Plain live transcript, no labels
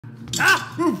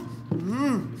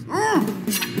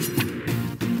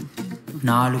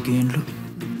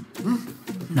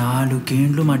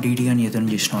నాలుగేండ్లు మా డీడీ అని ఎదురు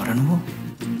చేసినవారా నువ్వు?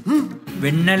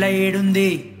 వెన్నెల ఏడుంది?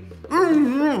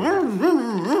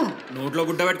 నోట్లో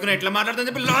గుడ్డ పెట్టుకుని ఎట్లా మాట్లాడుతుంది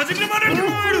చెప్పి లాజిక్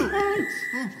మాట్లాడుతున్నాడు.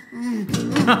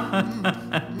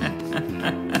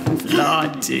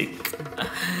 లాజిక్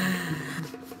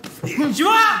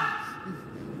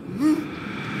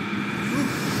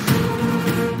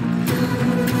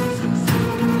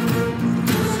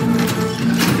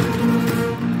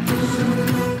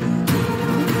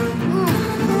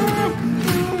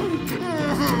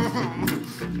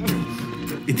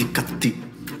ఇది కత్తి.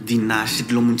 దీన్ని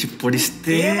యాసిడ్ లో ముంచి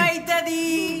పొడిస్తే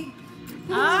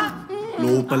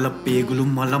లోపల పేగులు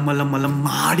మల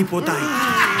మాడిపోతాయి.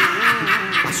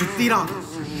 సుత్తిరా,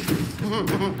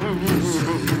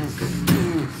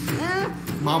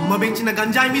 మా అమ్మ పెంచిన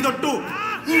గంజాయి మీదొట్టు,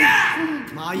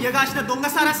 మా అయ్య కాసిన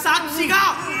దొంగసార సాక్షిగా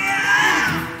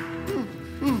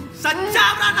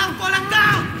సచ్చావరా నా కొలంగా.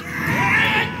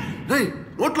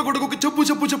 నోట్ల కొడుకు చెప్పు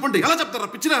చెప్పు చెప్పండి ఎలా చెప్తారా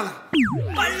పిచ్చిరా?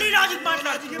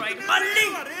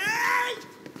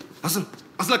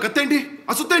 అసలు కత్తేంటి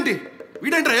ఆ సుత్తేంటి?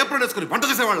 వీడేంట్రా ఏప్రిల్ వేసుకుని వంట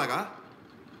చేసేవాళ్ళగా?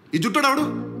 ఈ జుట్టాడు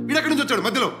వీడెక్కడి నుంచి వచ్చాడు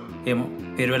మధ్యలో? ఏమో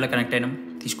పేరు వల్ల కనెక్ట్ అయినాం,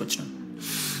 తీసుకొచ్చినాం.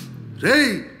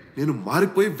 రేయ్ నేను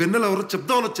మారిపోయి వెన్నెల ఎవరో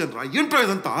చెప్దామని వచ్చాను రా. ఏంట్రా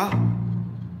ఇదంతా?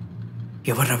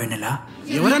 ఎవర్రా వెన్నెల?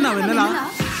 ఎవరన్నా వెన్నెల?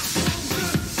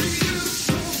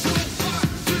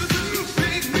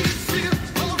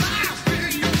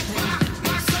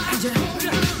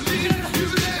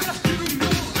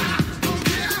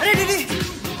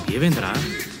 ఏమేంద్రా?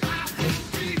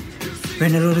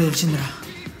 వెన్నెల తెలిసిందిరా.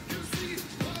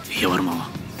 ఎవరు మావా?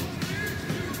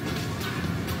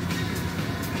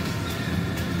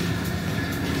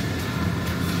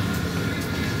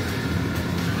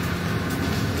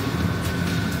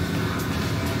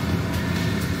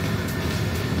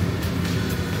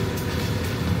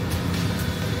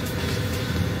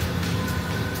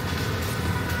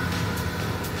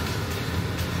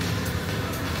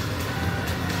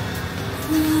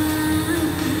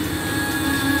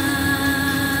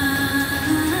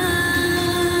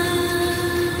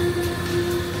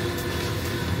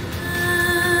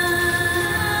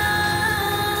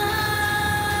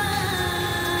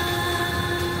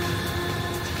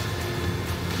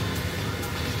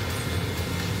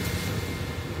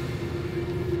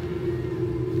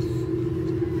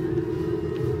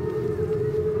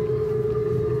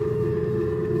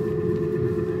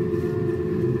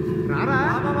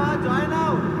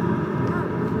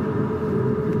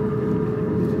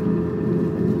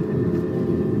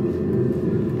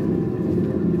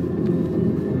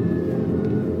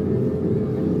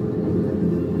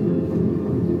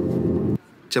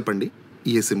 చెప్పండి,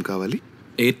 ఏ సిమ్ కావాలి?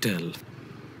 Airtel.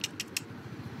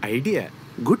 Idea,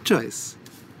 good choice.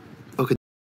 Okay.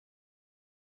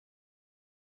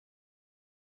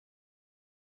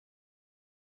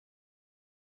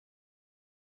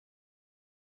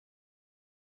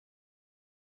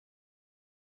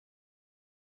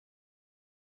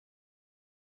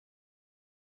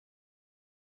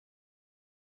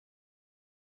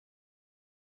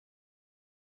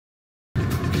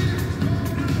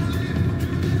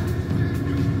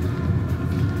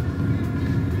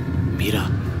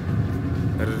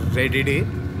 Ready,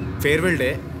 farewell day,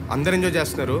 అందరు ఎంజాయ్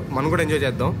చేస్తున్నారు, మనం కూడా ఎంజాయ్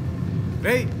చేద్దాం.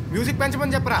 రేయ్ మ్యూజిక్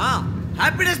పెంచమని చెప్పరా.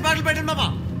 హ్యాపీనెస్ పాటలు పెట్టండి మామా.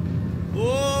 ఓ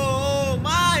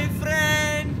మై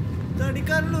ఫ్రెండ్ తడి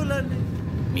కన్నులని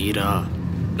మీరా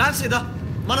డాన్స్ చేద్దాం.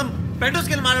 మనం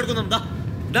పెట్రోస్కి వెళ్ళి మాట్లాడుకుందాం. దా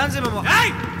డాన్స్ మామా.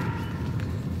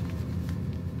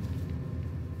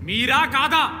 మీరా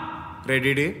కాదా?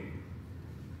 రెడీ,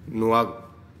 నువ్వు ఆగు.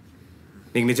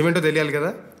 నీకు నిజమేంటో తెలియాలి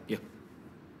కదా.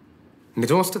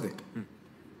 నిజం వస్తుంది,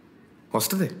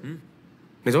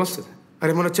 నిజం వస్తుంది.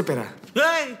 అరే మొన్న చెప్పారా?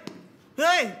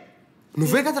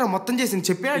 నువ్వే కదరా మొత్తం చేసింది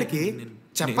చెప్పాడికి.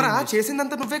 చెప్పరా,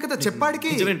 చేసిందంతా నువ్వే కదా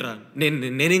చెప్పాడికి.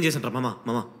 నేనేం చేశాను రా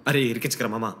మామ? అరే ఇరికించకరా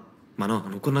మామ, మనం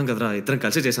అనుకున్నాం కదరా, ఇద్దరం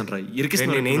కలిసి చేశాను రా.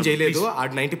 నేనేం చేయలేదు. ఆ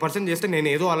 90% చేస్తే నేను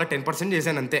ఏదో అలా 10%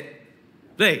 చేశాను అంతే.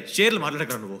 రే షేర్లు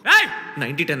మాట్లాడకరా నువ్వు.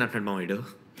 90-10 అంటున్నాడు మామ వీడు.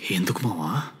 ఎందుకు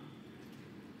మావా?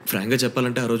 ఫ్రాంక్గా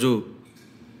చెప్పాలంటే ఆ రోజు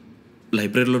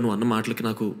లైబ్రరీలో నువ్వు అన్న మాటలకి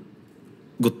నాకు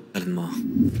గుర్తులేదు మా.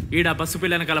 ఈడ బస్సు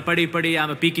పిల్లని కలపడి పడి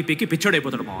ఆమె పీకి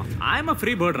పిచ్చోడైపోతాడు మా. ఆయమ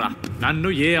ఫ్రీ బర్డ్ రా. నన్ను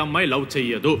ఏ అమ్మాయి లవ్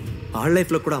చెయ్యదు. వాళ్ళ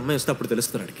లైఫ్లో కూడా అమ్మాయి వస్తే అప్పుడు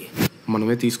తెలుస్తుంది వాడికి.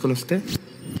 మనమే తీసుకొని వస్తే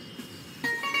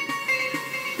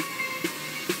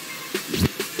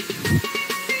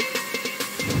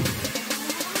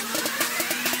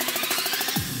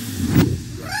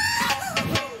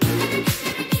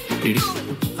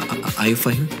ఐ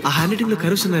ఫైన్ ఆ హ్యాండ్ రైటింగ్ లో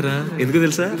కరోస్ ఉన్నారా? ఎందుకు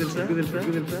తెలుసా?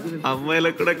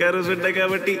 అమ్మాయిలకు కూడా కరోస్ ఉంటాయి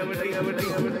కాబట్టి.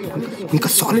 ఇంకా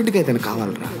సాలిడ్గా అయితే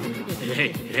కావాలరా.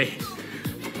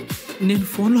 నేను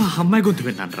ఫోన్లో అమ్మాయి గొంతు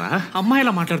విన్నాను రా. అమ్మాయి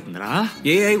ఇలా మాట్లాడుతుందిరా.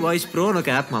 ఏఐ వాయిస్ ప్రో అని ఒక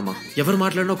యాప్ మామ. ఎవరు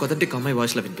మాట్లాడినా ఒక అథెంటిక్ అమ్మాయి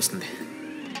వాయిస్ లో వినిపిస్తుంది.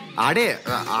 ఆడే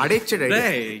ఇచ్చాడు.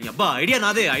 అబ్బా ఐడియా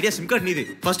నాదే. ఐడియా సిమ్ కార్డ్ నీది.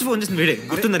 ఫస్ట్ ఫోన్ చేసింది వీడే.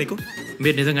 గుర్తుందా నీకు?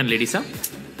 మీరు నిజంగా లేడీసా?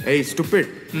 ఏయ్ స్టూపిడ్.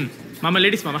 మామ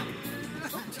లేడీస్ మామ.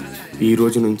 ఈ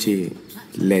రోజు నుంచి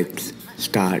లెట్స్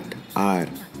స్టార్ట్ అవర్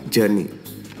జర్నీ.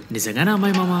 నిజంగానే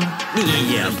అమ్మాయి మామ?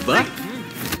 అబ్బా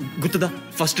గుర్తుదా?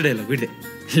 ఫస్ట్ డేలో వీడిదే.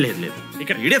 లేదు లేదు,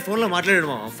 ఇక్కడ వీడే ఫోన్ లో మాట్లాడాడు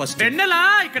మామ. ఫస్ట్ వెన్నెలా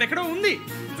ఇక్కడెక్కడో ఉంది.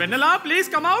 వెన్నెలా ప్లీజ్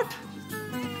కమ్ అవుట్.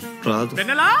 రాదు.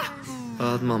 వెన్నెలా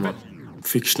రాదు మామ.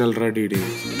 ఫిక్షనల్ రా డీడీ.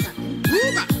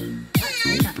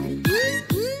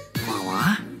 మావా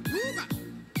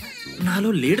నాలో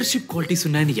లీడర్షిప్ క్వాలిటీస్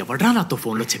ఉన్నాయని ఎవడ్రా నాతో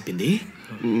ఫోన్లో చెప్పింది?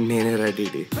 నేనే రా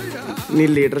డీడీ. నీ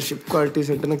లీడర్షిప్ క్వాలిటీస్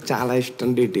అంటే నాకు చాలా ఇష్టం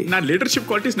డీడీ. నా లీడర్షిప్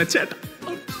క్వాలిటీస్ నచ్చాట.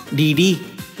 డీడీ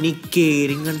నీ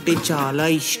కేరింగ్ అంటే చాలా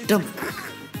ఇష్టం.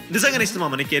 నిజంగానే ఇష్టం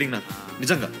మామ నీ కేరింగ్ నాకు.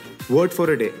 నిజంగా. Word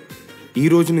for a day. ఈ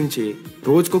రోజు నుంచి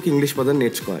రోజుకొక ఇంగ్లీష్ పదం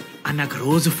నేర్చుకోవాలి. నాకు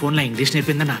రోజు ఫోన్లో ఇంగ్లీష్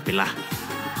నేర్పిందా నా పిల్ల.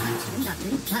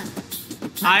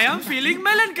 I am feeling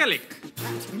melancholic.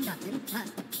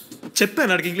 చెప్పాను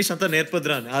నాకు ఇంగ్లీష్ అంతా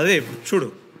నేర్పొద్దురా అని. అదే చూడు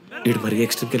వీడు మరీ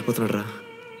ఎక్స్ట్రీమ్కి వెళ్ళిపోతున్నాడు రా.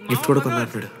 గిఫ్ట్ కూడా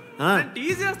కొన్నాడు.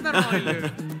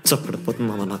 చప్పడిపోతుంది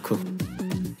మామ నాకు.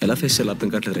 ఎలా ఫేస్ చేయాలి అర్థం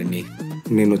కావట్లేదు రండి.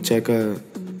 నేను వచ్చాక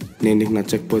నేను నీకు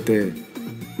నచ్చకపోతే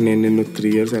నేను నిన్ను 3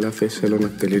 years ఎలా ఫేస్ చేయాలో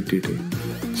నాకు తెలియదు డీడీ.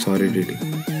 Sorry DD.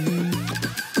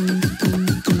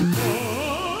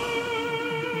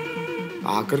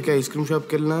 ఆఖరికి ఐస్ క్రీమ్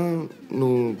షాప్కి వెళ్ళినా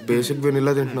నువ్వు బేసిక్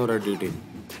వెనిలా తింటున్నావు రా DD.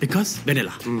 Because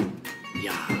vanilla.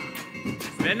 Yeah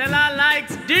vanilla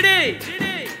likes DD.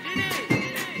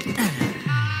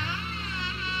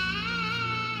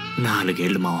 4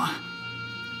 ఏళ్ళు మావా.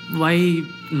 Why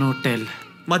no tell?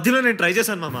 మధ్యలో నేను ట్రై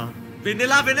చేశాను మామ.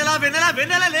 వెన్నెలా వెన్నెలా వెన్నెలా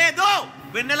వెన్నెల లేదు,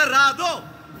 వెన్నెల రాదు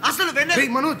అసలు. వెన్నెల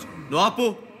మనోజ్ నువ్వు ఆపు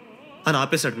అని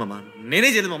ఆపేశాడు మామ. నేనే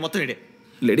చేయలేదు మా మొత్తం ఇడే.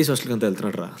 లేడీస్ హాస్టల్కి అంతా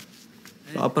వెళ్తున్నాడు రా.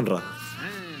 ఆపను రా.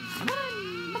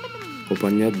 ఓ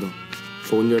పని చేద్దాం,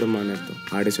 ఫోన్ చేయడం మానేద్దాం.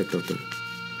 ఆడే సెట్ అవుతాడు.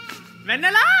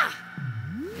 వెన్నెలా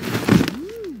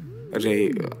రే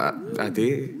అది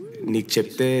నీకు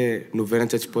చెప్తే నువ్వైనా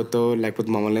చచ్చిపోతావు లేకపోతే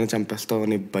మమ్మల్ని చంపేస్తావు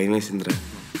అని భయం వేసిందిరా.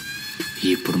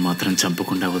 ఇప్పుడు మాత్రం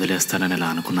చంపకుండా వదిలేస్తానని ఎలా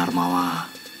అనుకున్నారు మావా?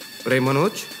 రే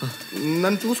మనోజ్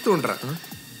నన్ను చూస్తూ ఉండరా.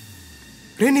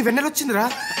 రే నీ వెన్నెల వచ్చిందిరా.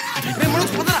 రే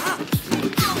మనోజ్ పొదరా.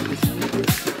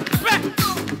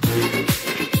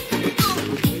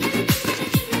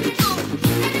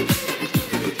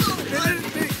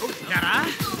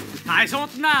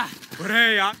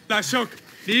 అశోక్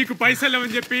నీకు పైసలు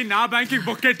అని చెప్పి నా బ్యాంకింగ్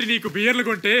బొక్కెట్టి నీకు బియర్లు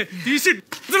కొంటే తీసి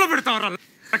పెడతావరా.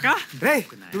 రే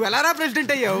నువ్వు ఎలా రా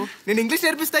ప్రెసిడెంట్ అయ్యావు? నేను ఇంగ్లీష్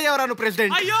నేర్పిస్తాయ్యావరా నువ్వు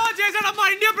ప్రెసిడెంట్? అయ్యో చేశాడమ్మా,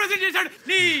 ఇండియా ప్రెసిడెంట్ చేశాడు.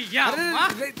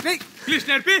 ఇంగ్లీష్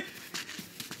నేర్పి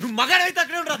నువ్వు మగాడైతే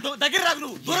అక్కడే ఉండరా. దగ్గర రాదు.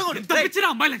 నువ్వు దూరంగా తప్పించిన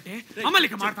అమ్మాయిలంటే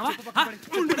అమ్మాయిలకి మాడతావా?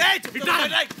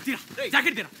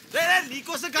 జాకెట్ తీరా.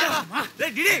 నీకోసం కాదా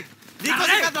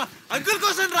నీకోసం కాదా అంకుల్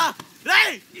కోసం రా.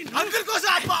 అంకుల్ కోసం.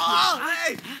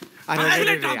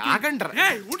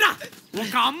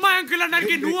 ఒక అమ్మాయి అంకుల్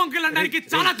అనడానికి నువ్వు అంకుల్ అనడానికి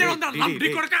చాలా తేడా ఉందా?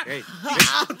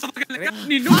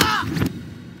 నిన్ను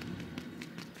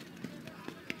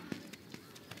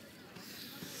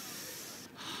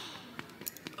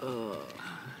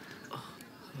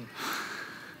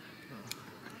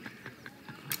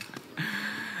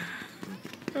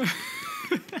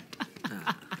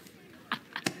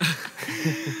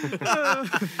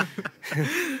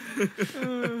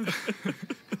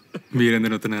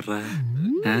మీరెందుకు నవ్వుతున్నారా?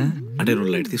 అంటే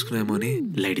నువ్వు లైట్ తీసుకున్నామో అని.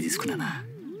 లైట్ తీసుకున్నానా?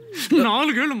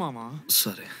 4 ఏళ్ళు మామా.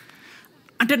 సరే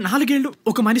అంటే 4 ఏళ్ళు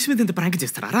ఒక మనిషి మీద ఇంత ప్రాంక్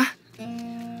చేస్తారా?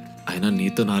 అయినా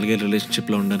నీతో 4 ఏళ్ళ రిలేషన్షిప్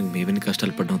లో ఉండడానికి మేమెన్ని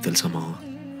కష్టాలు పడ్డామో తెలుసా మావ?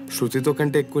 శృతితో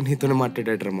కంటే ఎక్కువ నీతోనే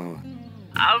మాట్లాడాడు మావ.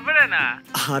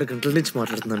 6 గంటల నుంచి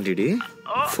మాట్లాడుతున్నాను డీడీ.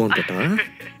 ఫోన్ పెట్టా.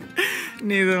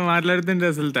 నీతో మాట్లాడుతుంటే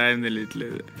అసలు టైం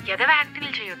తెలియట్లేదు.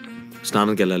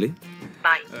 స్నానంకి వెళ్ళాలి.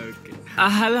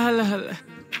 Hello hello hello.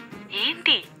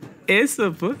 ఏంటి ఏ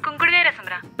సొప్పు కుంకుడుగాయ రసం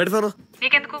రా. పెడతాను.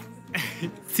 నీకెందుకు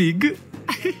సిగ్గు?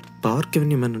 పవర్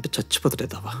కెవెన్ ఏమన్నా అంటే చచ్చిపోతాడే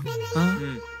తవా.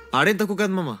 ఆడేం తక్కువ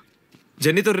కాదు మామ.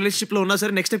 జెన్నీతో రిలేషన్షిప్ లో ఉన్నా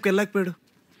సరే నెక్స్ట్ స్టెప్కి వెళ్ళలేకపోయాడు.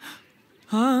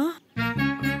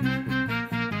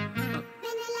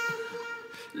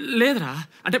 లేదురా,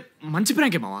 అంటే మంచి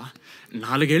ప్రాంకే మావా.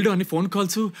 4 ఏళ్ళు అన్ని ఫోన్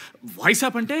కాల్స్, వాయిస్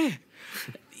యాప్ అంటే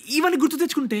ఇవన్నీ గుర్తు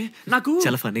తెచ్చుకుంటే నాకు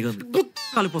చాలా ఫన్నీగా ఉంది.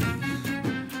 కలిపోతుంది.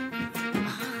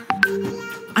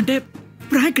 అంటే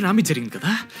ప్రాంక్ నా మీద జరిగింది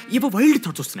కదా, ఇవ వైల్డ్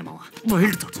థాట్స్ వస్తున్నాయి మావా.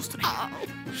 వైల్డ్ థాట్స్ వస్తున్నాయి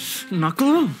నాకు.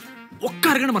 ఒక్క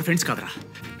అరగంట మన ఫ్రెండ్స్ కాదరా,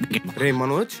 రే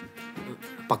మనోజ్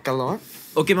పక్కల్లో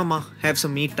ఓకే మామ, have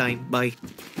some me time, bye.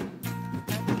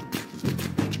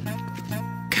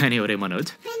 కానీ ఒరే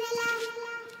మనోజ్,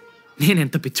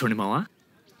 నేనెంత పిచ్చోండి మావా.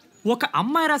 ఒక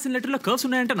అమ్మాయి రాసిన లెటర్లో కర్వ్స్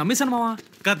ఉన్నాయంటే నమ్మేశాను మావా.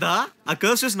 కదా, ఆ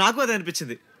కర్వ్స్ చూసి నాకు అదే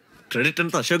అనిపించింది. క్రెడిట్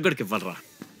అంతా అశోక్ గడికి ఇవ్వాలరా.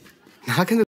 నాకెందుకు